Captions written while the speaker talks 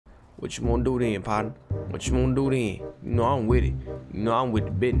What you wanna do then, partner? What you wanna do then? You know I'm with it. You know I'm with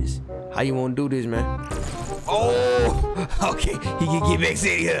the business. How you wanna do this, man? Oh, okay. He can get back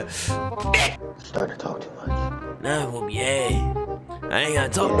in here. Starting to talk too much. Nah, well, yeah. I ain't gotta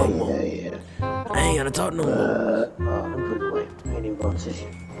talk no more. Yeah. I ain't gotta talk no more. I'm putting away. I ain't even gonna sit here.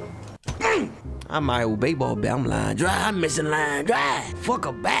 I'm out here with baseball bat. I'm line drive. I'm missing line drive. Fuck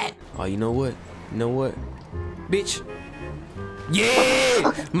a bat. Oh, you know what? You know what? Bitch.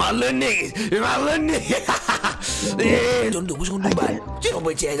 Yeah! My little niggas. My little niggas. Yeah. What you gonna do about it? Just don't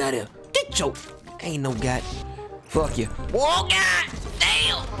wait your ass out there. Get your. Ain't no god. Fuck you. Oh, god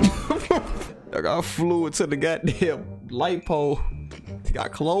damn. I got fluid to the goddamn light pole.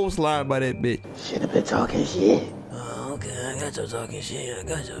 Got clotheslined by that bitch. Shouldn't have been talking shit. Oh, okay. I got your talking shit. I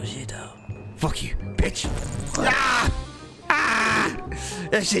got your shit out. Fuck you, bitch. Ah! Ah!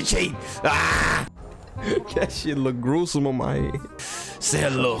 That shit cheap. Ah! That shit look gruesome on my head. Say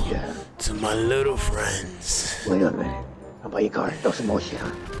hello to my little friends. Wait a minute. I'll buy your car. Throw some more shit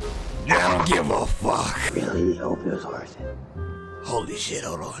on. I don't give a fuck. Really hope it was worth it. Holy shit,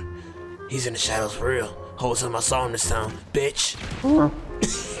 hold on. He's in the shadows for real. Whole time I saw him this time, bitch.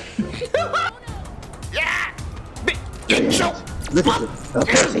 Yeah! Get your Look at you.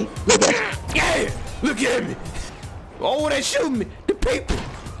 Okay, see. Look at you. Yeah! Look at me! Oh, they shooting me! The people!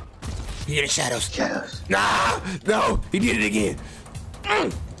 He in the shadows. Shadows. Nah! No! He did it again!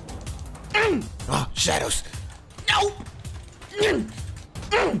 Oh, shadows. No!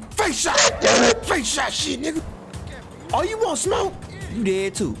 Face shot! Face shot shit, nigga! Oh, you want smoke? You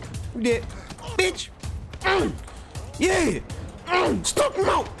dead too. You dead. Bitch! Yeah! Stuck him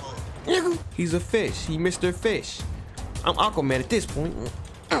out! Nigga! He's a fish. He Mr. Fish. I'm Aquaman at this point.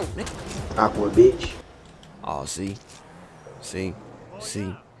 Awkward bitch. Oh, see?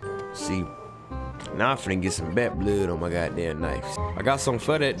 Now I'm finna get some bat blood on my goddamn knife. I got something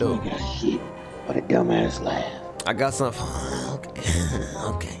for that though. You got shit. What a dumbass laugh. I got something.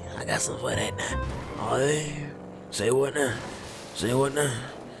 Okay. I got something for that now. Oh, yeah. Say what now? Say what now?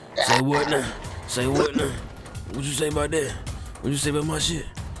 Say what now? Say what now? What you say about that? What you say about my shit? You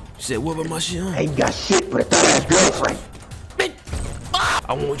said what about my shit, huh? I ain't got shit but a dumbass girlfriend.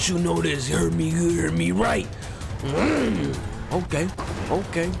 I want you to know this. You heard me good, heard me right. Okay.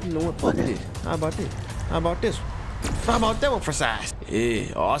 You know what? Fuck this. How about this? How about this one? How about that one for size?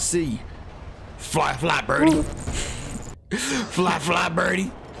 Yeah, oh, I see you. Fly, birdie. Fly,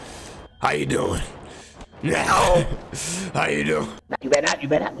 birdie. How you doing? No. How you doing? You better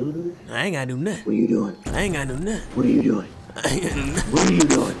not. I ain't gotta do nothing. What are you doing? I ain't gotta do nothing. What are you doing? I ain't gotta do nothing. What are you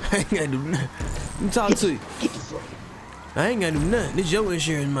doing? I ain't gotta do nothing. Let me talk to you. Get the fuck. I ain't gotta do nothing. This your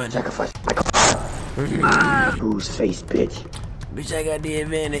insurance money. Sacrifice. Whose face, bitch? Bitch, I got the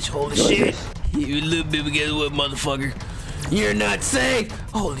advantage. Holy shit. You little baby, guess what, motherfucker? You're not safe.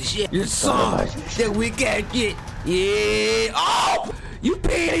 Holy shit. You're soft. That we can't get. Yeah. Oh! You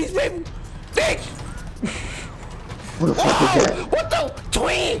paying these people? Bitch! What the fuck is that? What the?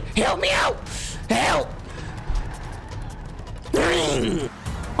 Twin! Help me out! Help!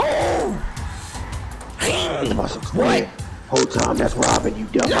 Oh! What? Whole time that's robbing, you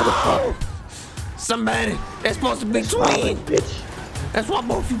dumb motherfucker. Somebody that's supposed to be Robbing, twin. bitch. That's why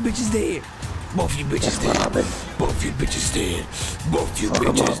both you bitches dead. Both you bitches dead. Robbing. Both you bitches dead. Both you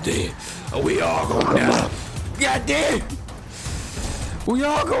bitches dead. Oh, we all go down. God damn. We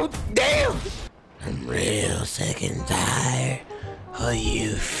all go down. I'm real sick and tired of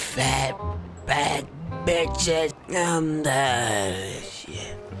you fat back bitches. I'm tired of this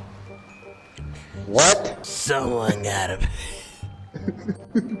shit. What? Someone gotta pay.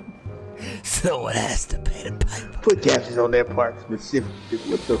 Someone has to pay the piper. Put captions on that part specifically.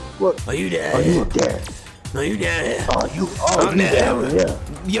 What the fuck? Are you down Are here? you up there? No, you down here. I'm down here.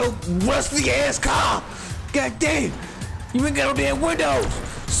 Yo, rusty ass car. God damn. You ain't got no damn windows.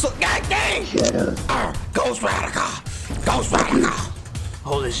 So, god damn. Shut up. Ghost Rider car. Ghost Rider car.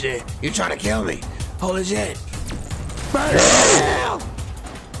 Holy shit. You trying to kill me. Holy shit. Burn it down.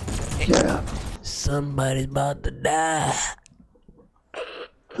 Shut up. Somebody's about to die.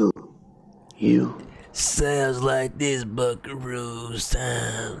 Who? You? Sounds like this buckaroo's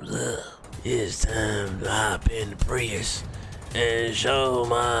time's up. It's time to hop in the Prius and show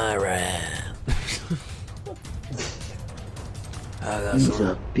my ride. I got He's some.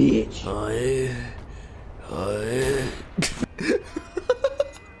 a bitch. Oh yeah. Oh yeah.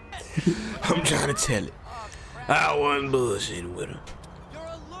 I'm trying to tell it. I wasn't bullshitting with him.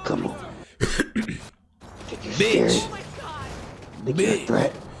 Come on. Did you Bitch. Think you're a Bitch.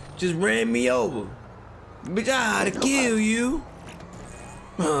 threat? Just ran me over. Bitch, I had to kill you.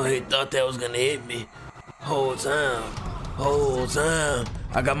 Oh, he thought that was gonna hit me. Whole time.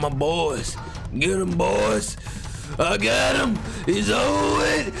 I got my boys. Get them, boys. I got him. He's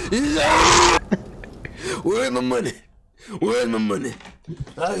over. He's over. Where's my money? Where's my money?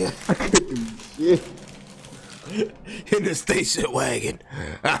 I got in the station wagon.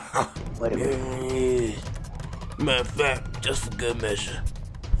 Wait a minute. Matter of fact, just for good measure.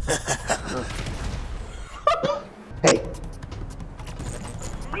 Hey.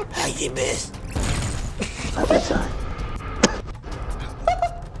 How you miss? Not that time.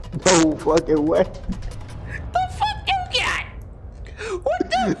 No fucking way. The fuck you got? What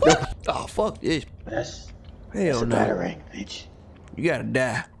the fuck? Oh, fuck this. That's Hell a no. batarang, bitch. You gotta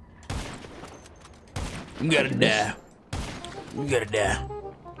die. You gotta die. You gotta die.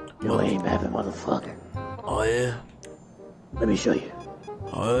 You ain't having motherfucker. Oh, yeah? Let me show you.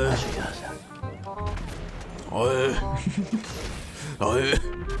 Oh, yeah? I'll show you outside. Oh, yeah? Oh, yeah?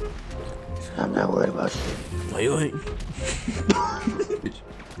 I'm not worried about shit. No, you ain't.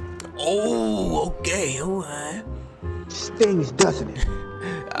 Oh, okay, alright. Stings, doesn't it?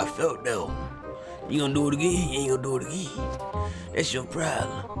 I felt though. You gonna do it again? You ain't gonna do it again. That's your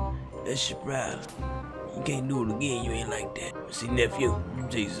problem. That's your problem. You can't do it again. You ain't like that. See, nephew, I'm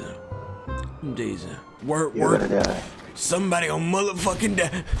Jesus. I'm Jesus. Work, You're work. gonna die. Somebody gonna motherfucking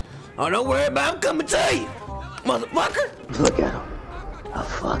die. Oh, don't worry about it. I'm coming to you, motherfucker. Look at him. A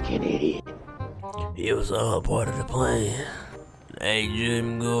fucking idiot. It was all part of the plan. Hey,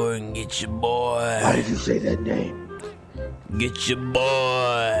 Jim Gordon, get your boy. Why did you say that name? Get your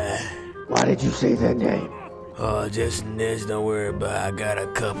boy. Why did you say that name? Oh, just this, don't worry about it. I got a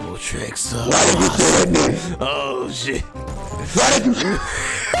couple tricks up. Why did you say that name? Oh, shit. Why did you say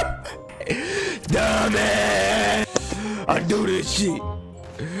Dumbass! I do this shit.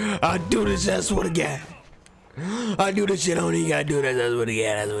 I do this, I swear to God. I do this shit, I don't even gotta do this, I swear to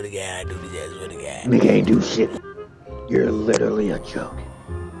God, I swear to God, I do this, I swear to God. Nigga ain't do shit. You're literally a joke.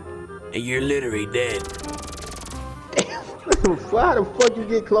 And you're literally dead. Why the fuck you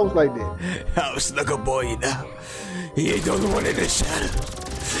get close like that? I was stuck up boy, you know. He ain't the only one in the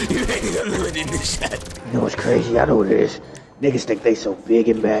shadows. You ain't the only one in the shadows. You know what's crazy? I know what it is. Niggas think they so big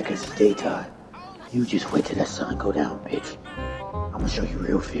and bad cause it's daytime. You just wait till that sun go down, bitch. I'ma show you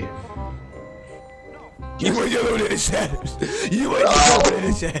real fear. You ain't the only one in the shadows. You ain't the only one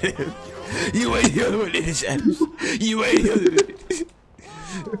in the shadows. You ain't the only one in the shadows. You ain't the only one in the shadows.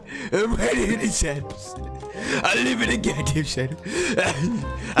 I'm right in the shadows. I live in the goddamn shadow.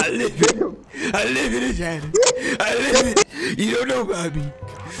 I live in the shadow. I live in. You don't know about me,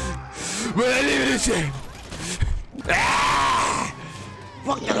 but I live in the shadow. Ah!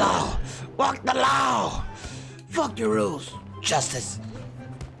 Fuck the law. Fuck the law. Fuck your rules. Justice.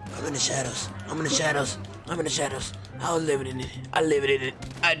 I'm in the shadows. I'm in the shadows. I'm in the shadows. I was living in it. I live in it.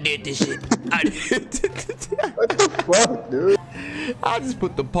 I did this shit. I did. What the fuck, dude? I just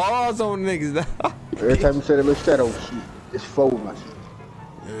put the pause on niggas now. Every time you say that little shadow shit, it's fold my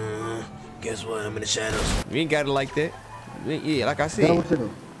shit. Guess what? I'm in the shadows. You ain't got it like that. Yeah, like I said. Hey,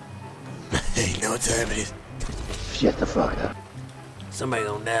 You know what time it is. shut the fuck up. Somebody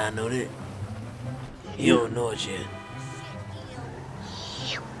gonna die, I know that. You don't know it yet.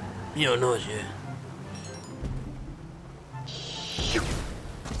 You don't know it yet.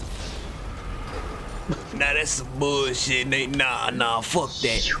 Nah, that's some bullshit, Nate. Nah, fuck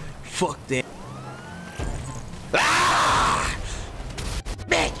that. Fuck that. Ah!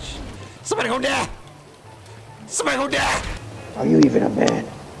 Bitch! Somebody gonna die! Somebody gonna die! Are you even a man?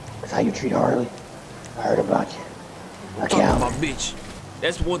 That's how you treat Harley? I heard about you. A Talk about coward. my bitch.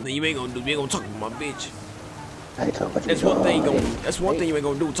 That's one thing you ain't gonna do. You ain't gonna talk about my bitch. I ain't talking about you. That's one thing you gonna. That's one thing you ain't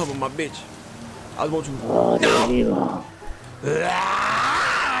gonna do. Talk about my bitch. I want you. Oh, no!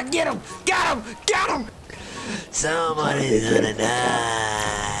 Ah, get him! Got him! Got him! Somebody's gonna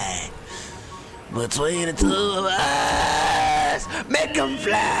die. Between the two of us, make them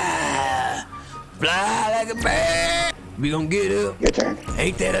fly. Fly like a bird. We gonna get up. Your turn.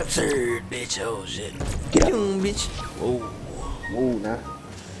 Ain't that absurd, bitch? Oh shit. Get up. Bitch. Oh. Move now.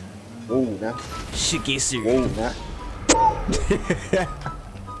 Move now. Shit get serious. Move now.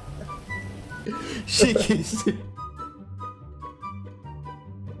 Shit get serious.